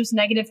there's just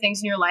negative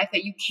things in your life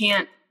that you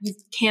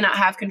cannot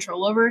have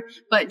control over,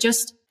 but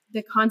just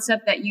the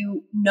concept that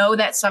you know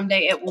that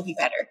someday it will be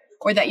better,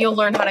 or that you'll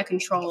learn how to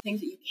control things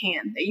that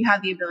you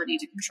have the ability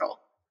to control.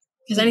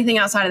 Because anything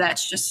outside of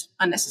that's just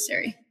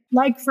unnecessary.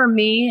 Like for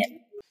me,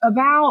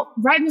 about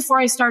right before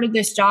I started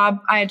this job,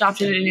 I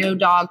adopted a new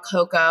dog,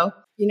 Coco.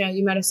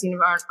 You might have seen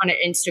her on her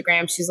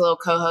Instagram. She's a little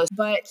co-host,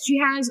 but she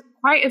has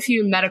quite a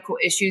few medical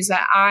issues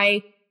that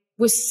I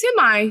was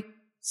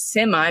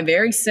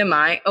very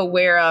semi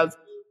aware of.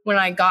 When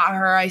I got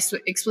her, I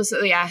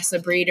explicitly asked the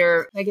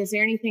breeder, like, is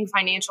there anything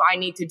financial I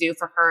need to do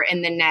for her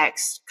in the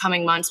next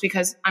coming months?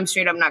 Because I'm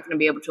straight up not going to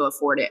be able to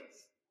afford it.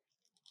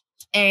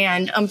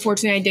 And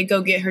unfortunately, I did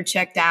go get her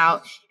checked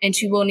out, and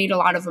she will need a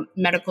lot of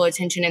medical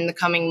attention in the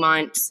coming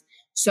months.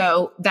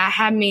 So that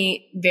had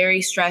me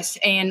very stressed.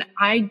 And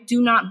I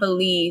do not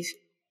believe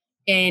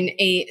in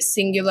a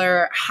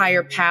singular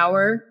higher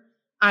power.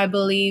 I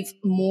believe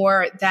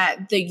more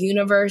that the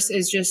universe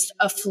is just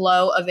a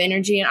flow of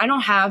energy. And I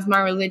don't have my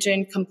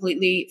religion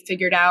completely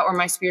figured out, or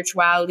my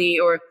spirituality,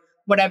 or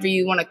whatever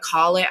you want to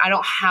call it. I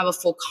don't have a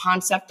full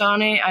concept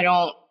on it. I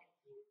don't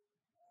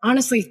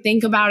honestly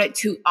think about it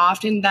too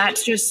often.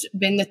 That's just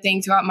been the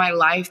thing throughout my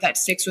life that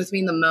sticks with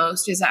me the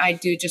most, is that I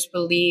do just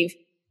believe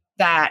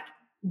that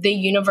the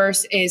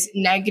universe is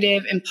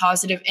negative and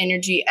positive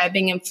energy,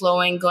 ebbing and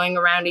flowing, going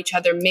around each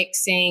other,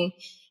 mixing.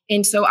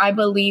 And so I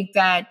believe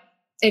that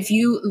if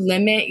you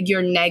limit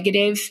your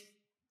negative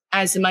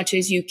as much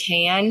as you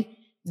can,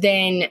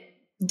 then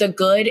the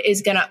good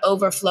is going to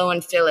overflow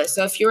and fill it.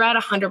 So if you're at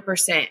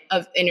 100%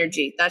 of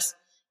energy, that's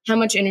how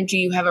much energy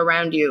you have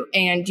around you,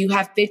 and you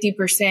have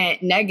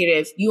 50%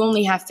 negative, you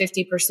only have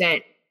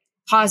 50%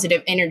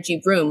 positive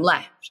energy room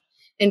left.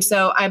 And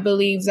so I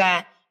believe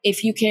that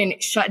if you can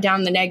shut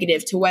down the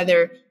negative to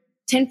whether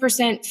 10%,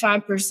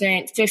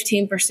 5%,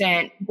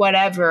 15%,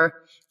 whatever,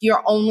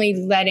 you're only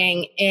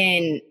letting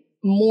in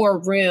more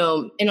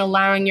room and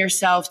allowing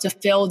yourself to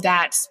fill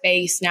that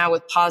space now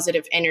with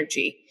positive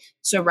energy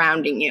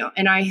surrounding you.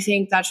 And I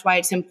think that's why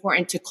it's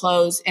important to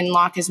close and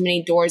lock as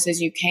many doors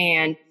as you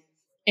can.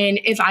 And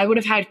if I would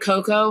have had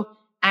Coco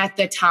at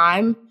the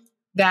time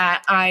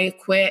that I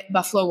quit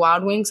Buffalo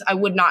Wild Wings, I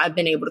would not have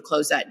been able to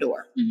close that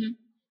door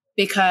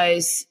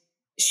because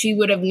she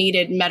would have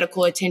needed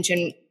medical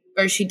attention,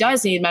 or she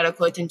does need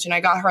medical attention. I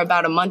got her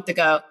about a month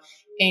ago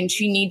and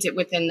she needs it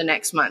within the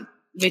next month.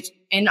 Which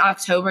in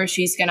October,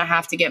 she's going to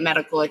have to get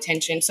medical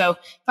attention. So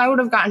if I would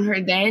have gotten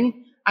her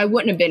then, I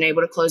wouldn't have been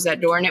able to close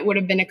that door and it would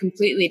have been a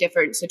completely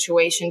different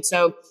situation.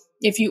 So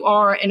if you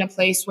are in a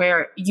place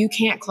where you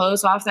can't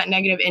close off that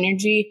negative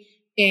energy,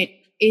 it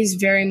is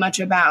very much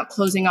about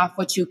closing off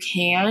what you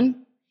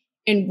can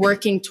and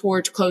working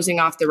towards closing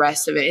off the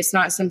rest of it. It's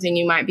not something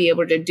you might be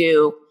able to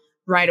do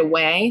right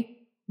away,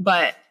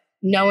 but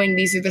knowing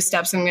these are the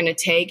steps I'm going to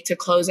take to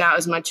close out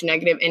as much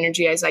negative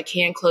energy as I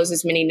can, close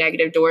as many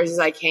negative doors as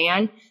I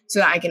can so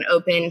that I can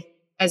open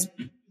as...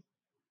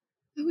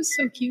 That was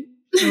so cute.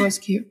 That was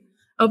cute.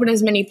 Open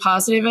as many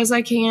positive as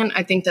I can.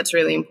 I think that's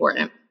really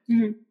important.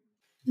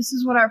 This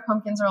is what our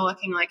pumpkins are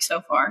looking like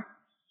so far.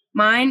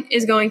 Mine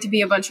is going to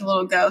be a bunch of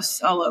little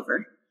ghosts all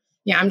over.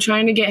 Yeah, I'm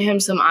trying to get him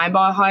some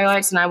eyeball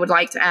highlights, and I would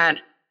like to add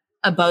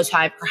a bow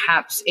tie,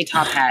 perhaps a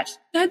top hat.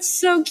 That's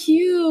so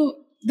cute.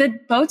 The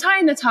bow tie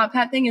and the top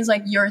hat thing is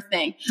like your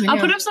thing. I'll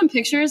put up some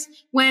pictures.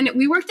 When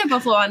we worked at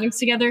Buffalo Wild Wings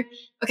together,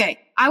 okay,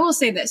 I will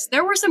say this.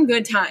 There were some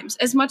good times.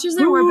 As much as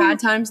there were bad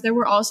times, there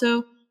were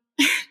also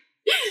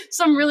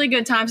some really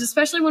good times,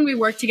 especially when we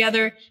worked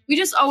together. We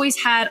just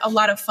always had a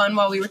lot of fun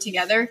while we were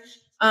together.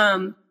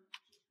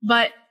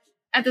 But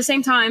at the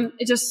same time,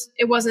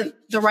 it wasn't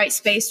the right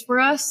space for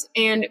us.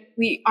 And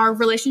our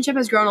relationship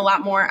has grown a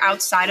lot more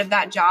outside of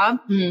that job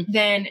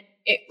than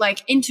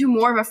into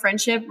more of a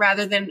friendship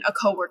rather than a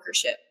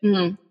coworkership.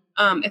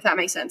 If that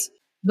makes sense.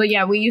 But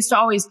yeah, we used to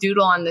always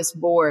doodle on this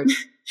board.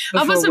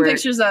 I'll put some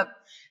pictures up.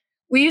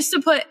 We used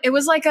to it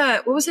was like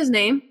what was his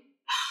name?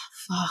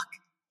 Fuck.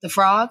 The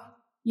frog?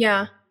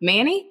 Yeah.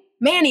 Manny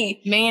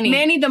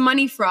the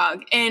money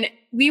frog. And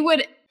we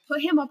would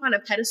put him up on a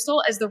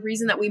pedestal as the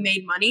reason that we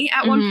made money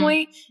at one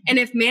point. And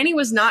if Manny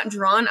was not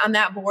drawn on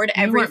that board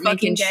every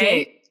fucking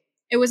day,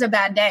 it was a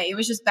bad day. It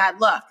was just bad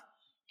luck.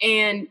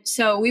 And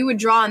so we would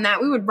draw on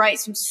that. We would write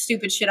some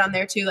stupid shit on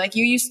there too. Like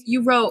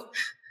you wrote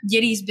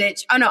Yitty's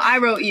bitch. Oh no, I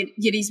wrote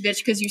Yitty's bitch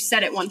because you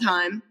said it one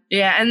time.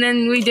 Yeah. And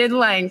then we did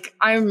I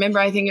remember,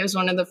 I think it was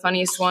one of the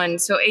funniest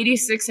ones. So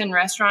 86 in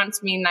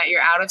restaurants mean that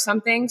you're out of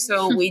something.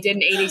 So we did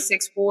an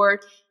 86 board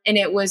and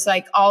it was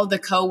like all the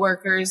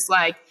coworkers,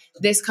 like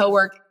this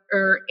coworker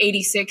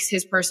 86,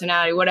 his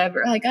personality,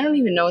 whatever. Like, I don't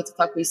even know what the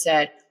fuck we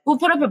said. We'll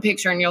put up a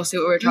picture and you'll see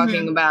what we're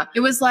talking about. It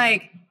was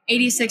like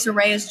 86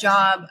 Araya's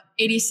job,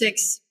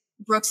 86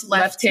 Brooke's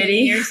left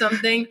titty or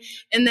something.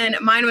 And then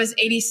mine was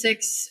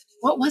 86.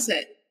 What was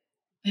it?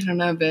 I don't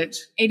know, bitch.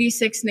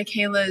 86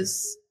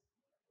 Nikayla's.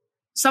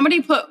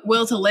 Somebody put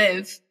will to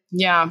live.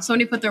 Yeah.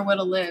 Somebody put their will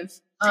to live.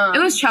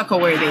 It was chuckle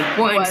worthy.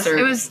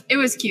 It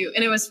was cute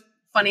and it was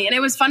funny. And it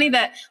was funny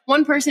that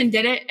one person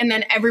did it and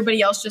then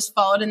everybody else just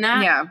followed in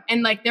that. Yeah.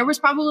 And there was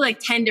probably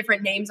 10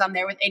 different names on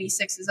there with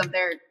 86s of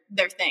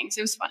their things.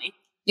 It was funny.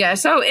 Yeah.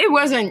 So it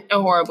wasn't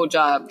a horrible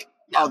job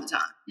all the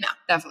time. No,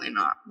 definitely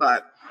not.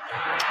 But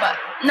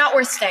not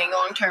worth staying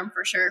long term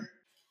for sure.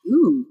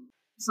 Ooh,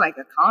 it's like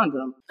a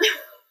condom.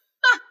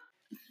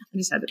 I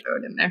just had to throw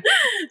it in there.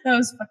 That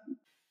was fucking.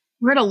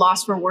 We're at a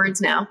loss for words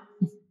now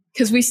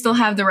because we still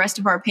have the rest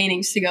of our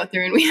paintings to go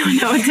through and we don't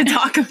know what to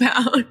talk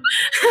about.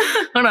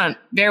 Hold on.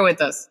 Bear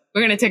with us.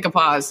 We're going to take a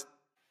pause.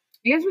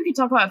 I guess we could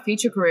talk about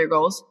future career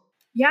goals.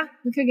 Yeah,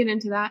 we could get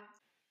into that.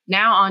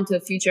 Now on to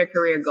future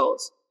career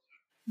goals.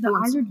 The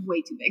eyes are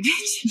way too big.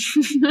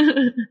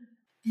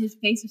 His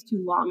face is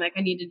too long.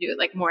 I need to do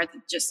it more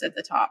just at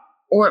the top.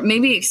 Or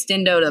maybe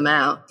extendo them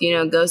out.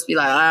 Ghosts be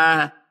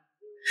like,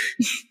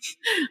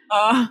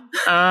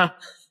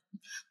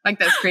 like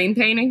that screen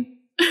painting.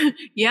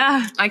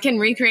 Yeah. I can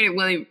recreate it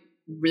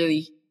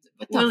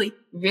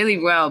really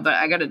well, but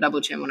I got to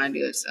double chin when I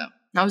do it. So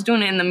I was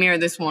doing it in the mirror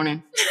this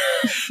morning.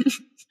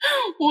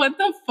 What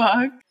the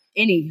fuck?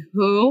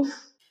 Anywho.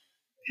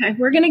 Okay,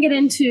 we're going to get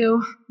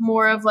into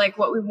more of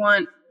what we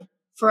want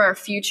for our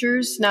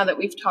futures now that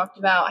we've talked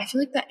about. I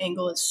feel like the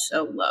angle is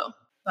so low,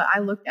 but I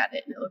looked at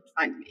it and it looked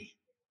fine to me.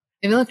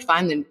 If it looked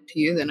fine to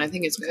you, then I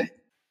think it's good.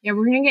 Yeah,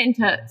 we're going to get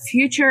into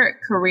future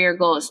career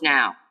goals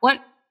now. What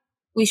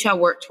we shall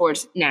work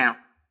towards now.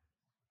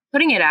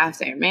 Putting it out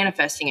there,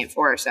 manifesting it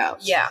for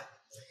ourselves. Yeah.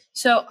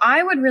 So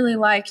I would really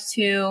like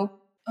to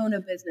own a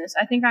business.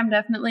 I think I'm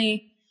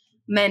definitely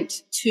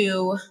meant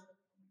to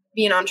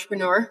be an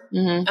entrepreneur,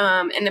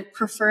 and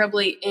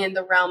preferably in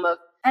the realm of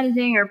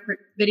editing or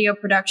video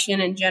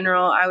production in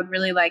general. I would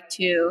really like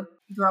to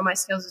grow my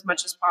skills as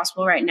much as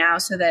possible right now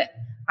so that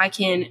I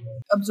can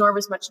absorb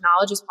as much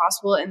knowledge as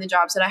possible in the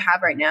jobs that I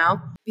have right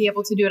now, be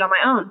able to do it on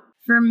my own.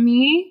 For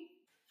me,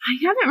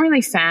 I haven't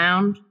really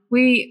found.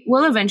 We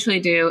will eventually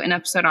do an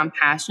episode on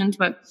passions,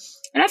 but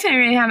I definitely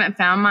really haven't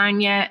found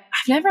mine yet.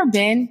 I've never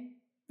been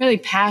really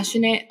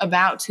passionate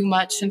about too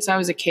much since I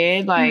was a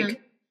kid.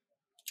 Like,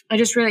 I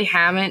just really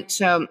haven't.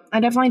 So I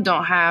definitely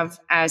don't have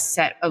as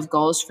set of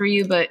goals for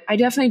you, but I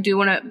definitely do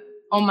want to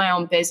own my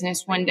own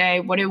business one day.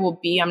 What it will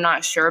be, I'm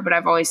not sure, but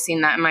I've always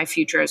seen that in my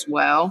future as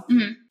well.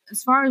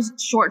 As far as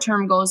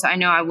short-term goals, I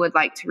know I would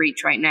like to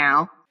reach right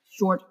now,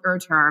 shorter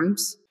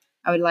terms,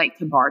 I would like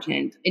to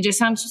bartend. It just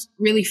sounds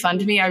really fun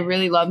to me. I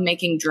really love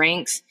making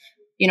drinks.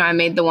 You know, I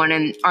made the one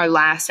in our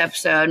last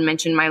episode,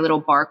 mentioned my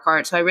little bar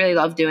cart. So I really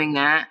love doing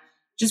that.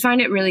 Just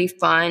find it really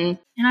fun.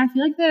 And I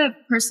feel like the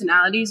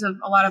personalities of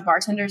a lot of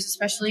bartenders,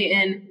 especially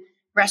in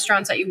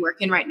restaurants that you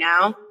work in right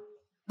now,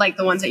 like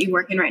the ones that you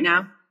work in right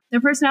now,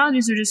 their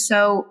personalities are just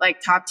so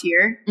like top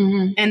tier,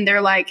 and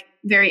they're like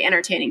very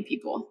entertaining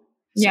people.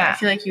 So I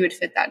feel like you would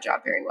fit that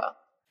job very well.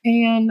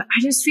 And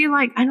I just feel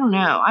like, I don't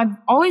know, I've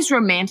always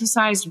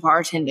romanticized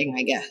bartending,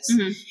 I guess,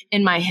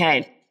 in my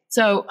head.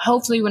 So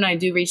hopefully when I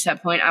do reach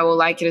that point, I will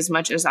like it as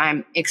much as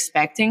I'm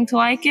expecting to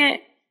like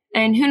it.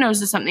 And who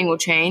knows if something will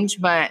change,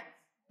 but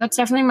that's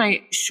definitely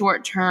my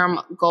short-term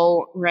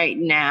goal right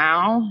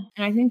now.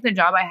 And I think the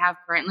job I have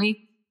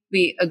currently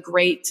be a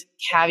great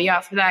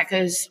caveat for that,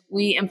 because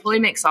we employ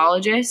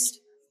mixologists,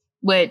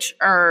 which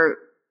are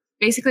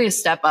basically a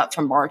step up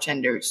from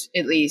bartenders,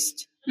 at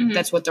least.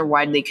 That's what they're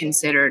widely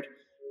considered.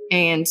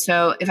 And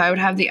so if I would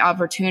have the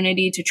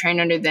opportunity to train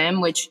under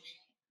them, which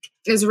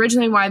is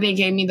originally why they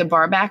gave me the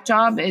bar back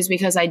job, is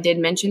because I did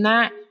mention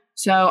that.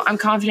 So I'm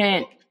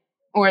confident,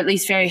 or at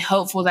least very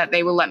hopeful, that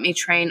they will let me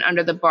train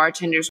under the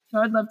bartenders. So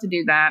I'd love to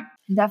do that.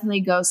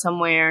 Definitely go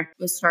somewhere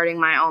with starting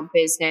my own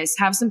business,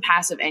 have some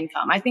passive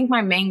income. I think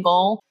my main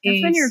goal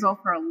That's been your goal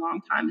for a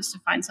long time, is to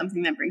find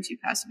something that brings you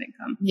passive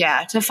income.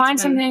 Yeah, to find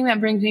something that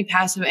brings me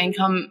passive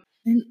income.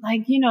 And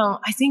like, you know,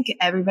 I think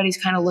everybody's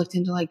kind of looked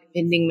into like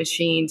vending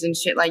machines and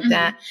shit like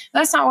that.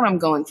 That's not what I'm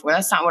going for.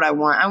 That's not what I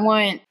want. I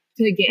want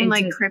to get into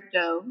like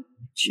crypto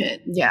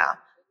shit. Yeah.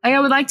 Like I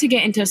would like to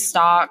get into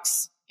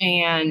stocks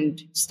and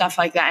stuff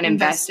like that and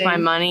invest my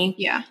money.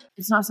 Yeah.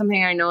 It's not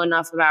something I know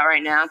enough about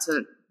right now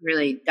to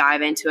really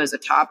dive into as a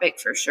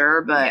topic for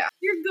sure. But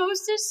your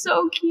ghost is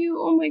so cute.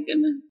 Oh my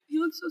goodness. He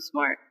looks so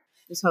smart.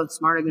 He's so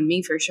smarter than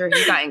me for sure.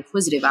 He's got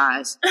inquisitive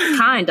eyes,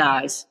 kind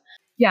eyes.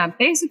 Yeah.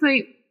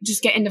 Basically,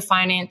 just get into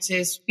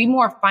finances, be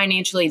more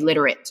financially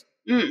literate.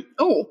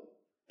 Oh,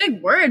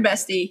 big word,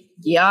 bestie.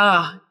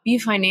 Yeah. Be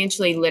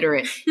financially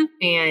literate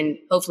and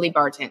hopefully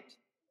bartend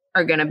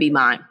are going to be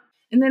mine.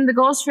 And then the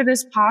goals for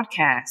this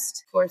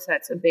podcast. Of course,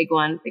 that's a big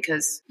one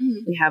because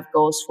we have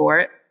goals for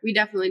it. We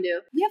definitely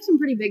do. We have some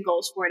pretty big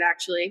goals for it,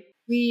 actually.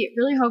 We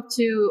really hope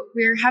to,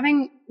 we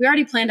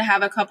already plan to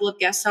have a couple of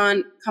guests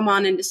come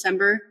on in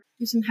December,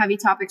 do some heavy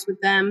topics with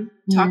them,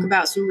 talk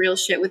about some real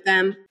shit with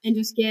them, and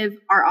just give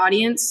our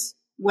audience,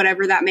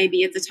 whatever that may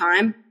be at the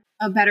time,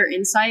 a better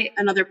insight,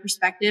 another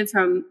perspective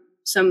from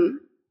some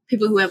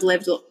people who have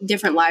lived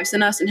different lives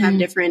than us and have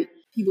different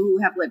people who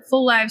have lived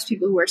full lives,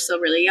 people who are still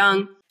really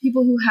young,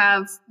 people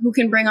who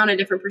can bring on a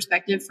different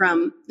perspective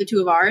from the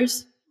two of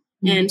ours.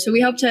 And so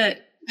we hope to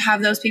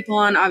have those people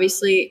on.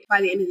 Obviously, by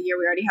the end of the year,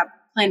 we already have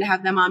planned to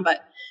have them on,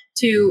 but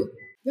to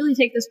really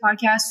take this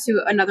podcast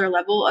to another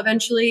level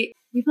eventually,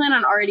 we plan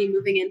on already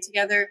moving in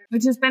together.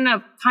 Which has been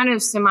a kind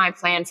of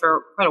semi-plan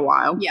for quite a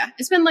while. Yeah,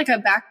 it's been like a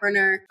back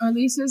burner. Our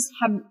leases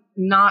have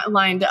not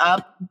lined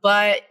up,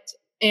 but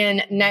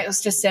in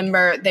next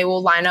December, they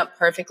will line up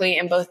perfectly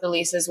and both the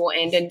leases will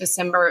end in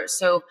December.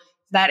 So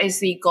that is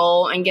the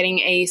goal, and getting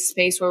a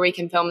space where we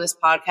can film this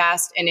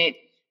podcast and it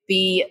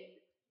be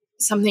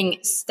something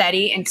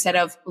steady instead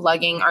of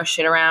lugging our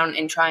shit around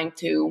and trying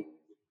to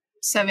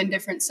 7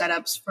 different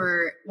setups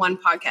for one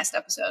podcast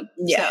episode.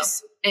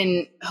 Yes. So,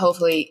 and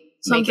hopefully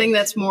something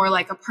that's more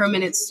like a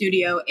permanent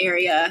studio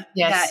area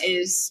that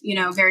is,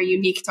 very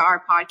unique to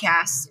our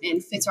podcast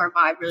and fits our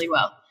vibe really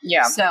well.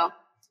 Yeah. So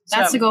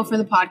that's the goal for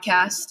the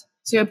podcast.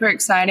 Super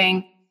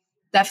exciting.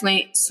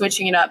 Definitely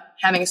switching it up,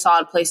 having a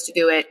solid place to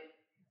do it,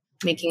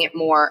 making it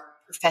more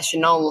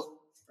professional.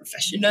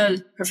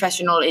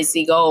 Professional is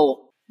the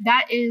goal.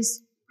 That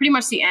is pretty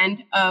much the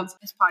end of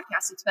this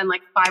podcast. It's been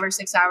like 5 or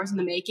 6 hours in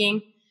the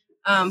making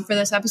for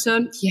this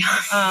episode.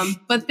 Yeah.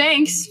 But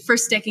thanks for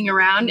sticking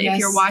around. Yes. If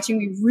you're watching,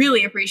 we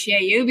really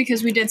appreciate you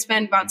because we did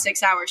spend about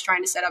 6 hours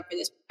trying to set up for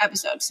this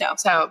episode.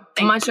 So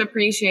much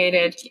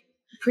appreciated.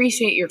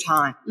 Appreciate your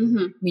time.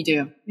 We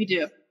do.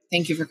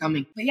 Thank you for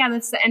coming. But yeah,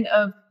 that's the end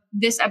of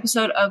this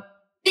episode of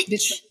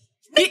Bitch.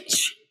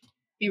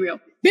 Be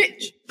real.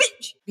 Bitch.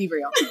 Be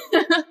real.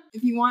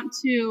 If you want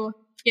to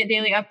get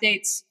daily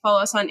updates, follow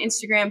us on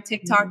Instagram,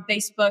 TikTok,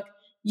 Facebook,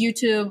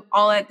 YouTube,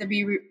 all at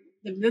the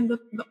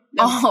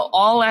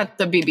all at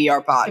the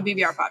BBR pod. The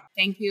BBR pod.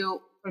 Thank you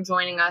for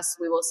joining us.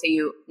 We will see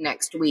you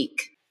next week.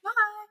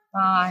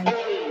 Bye.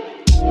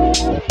 Bye.